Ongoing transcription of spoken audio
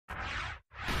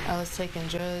I was taking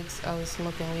drugs, I was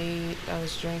smoking weed, I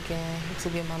was drinking to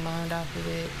get my mind off of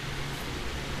it.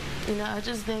 You know, I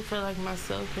just didn't feel like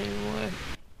myself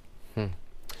anymore.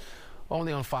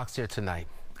 Only on Fox here tonight.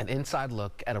 An inside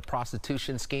look at a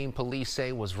prostitution scheme police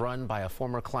say was run by a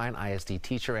former Klein ISD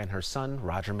teacher and her son,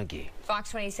 Roger McGee.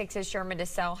 Fox 26's Sherman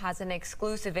Desselle has an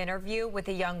exclusive interview with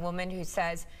a young woman who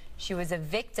says she was a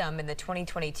victim in the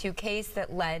 2022 case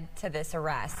that led to this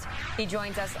arrest. He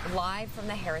joins us live from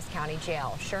the Harris County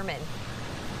Jail. Sherman.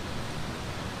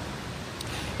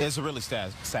 It's a really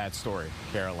sad story,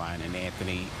 Caroline and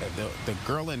Anthony. The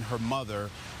girl and her mother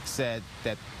said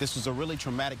that this was a really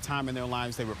traumatic time in their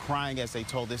lives. They were crying as they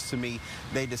told this to me.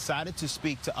 They decided to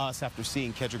speak to us after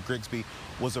seeing Kedra Grigsby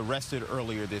was arrested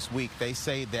earlier this week. They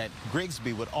say that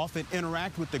Grigsby would often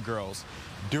interact with the girls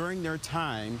during their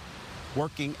time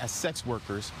working as sex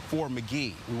workers for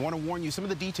McGee. We want to warn you, some of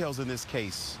the details in this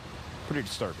case, pretty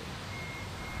disturbing.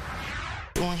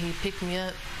 When he picked me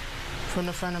up from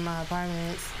the front of my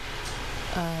apartment,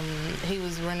 he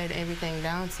was running everything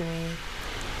down to me,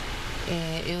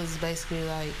 and it was basically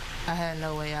like I had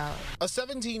no way out. A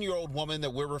 17-year-old woman that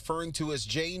we're referring to as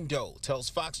Jane Doe tells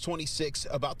Fox 26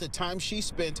 about the time she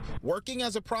spent working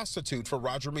as a prostitute for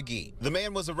Roger McGee. The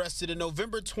man was arrested in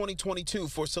November 2022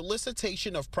 for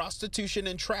solicitation of prostitution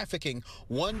and trafficking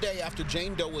 1 day after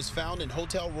Jane Doe was found in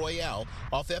Hotel Royale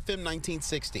off FM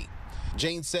 1960.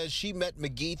 Jane says she met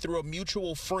McGee through a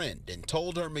mutual friend and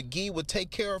told her McGee would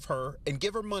take care of her and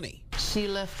give her money. She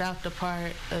left out the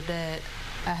part of that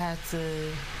I had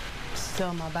to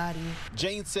sell my body.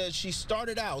 Jane says she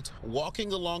started out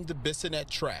walking along the Bissonnette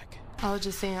track. I was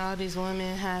just seeing all these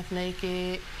women half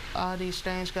naked, all these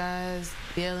strange guys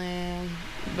yelling,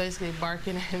 basically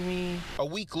barking at me. A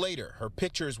week later, her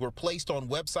pictures were placed on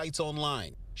websites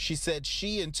online. She said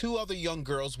she and 2 other young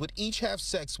girls would each have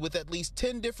sex with at least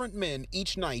 10 different men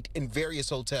each night in various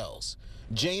hotels.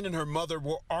 Jane and her mother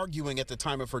were arguing at the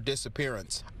time of her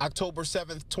disappearance. October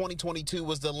 7th, 2022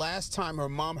 was the last time her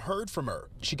mom heard from her.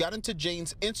 She got into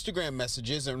Jane's Instagram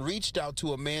messages and reached out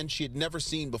to a man she had never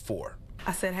seen before.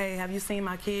 I said, hey, have you seen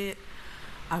my kid?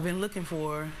 I've been looking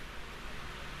for her.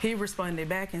 He responded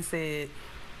back and said,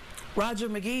 Roger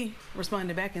McGee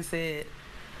responded back and said,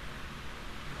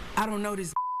 I don't know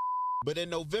this. But in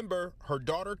November, her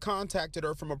daughter contacted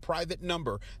her from a private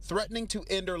number, threatening to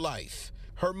end her life.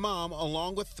 Her mom,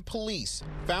 along with the police,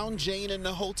 found Jane in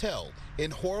the hotel in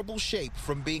horrible shape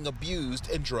from being abused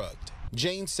and drugged.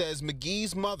 Jane says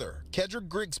McGee's mother, Kedra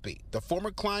Grigsby, the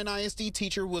former Klein ISD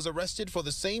teacher who was arrested for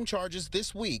the same charges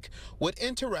this week, would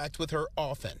interact with her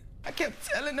often. I kept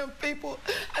telling them people,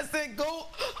 I said, go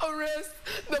arrest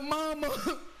the mama,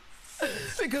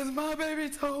 because my baby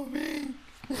told me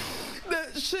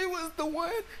that she was the one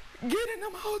getting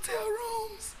them hotel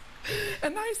rooms.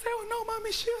 And I said, oh no,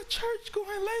 mommy, she a church-going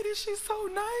lady. She's so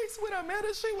nice. When I met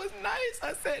her, she was nice.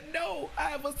 I said, no, I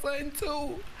have a son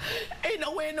too. Ain't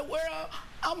no way in the world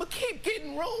I'm gonna keep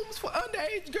getting rooms for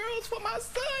underage girls for my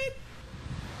son.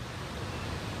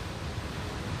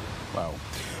 Wow.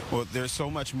 Well, there's so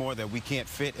much more that we can't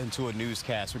fit into a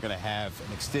newscast. We're going to have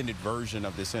an extended version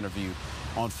of this interview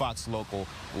on Fox Local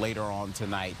later on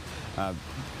tonight.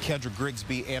 Kedra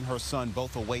Grigsby and her son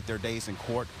both await their days in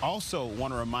court. Also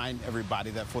want to remind everybody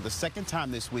that for the second time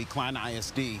this week, Klein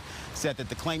ISD said that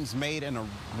the claims made in a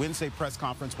Wednesday press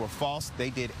conference were false. They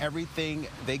did everything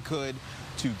they could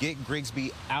to get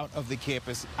Grigsby out of the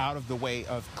campus, out of the way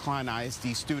of Klein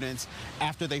ISD students,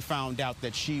 after they found out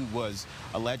that she was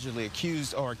allegedly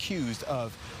accused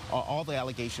of all the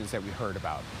allegations that we heard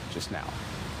about just now.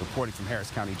 Reporting from Harris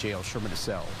County Jail, Sherman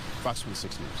Desselle, Fox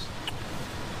 26 News.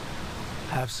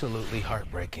 Absolutely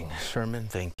heartbreaking. Sherman,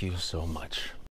 thank you so much.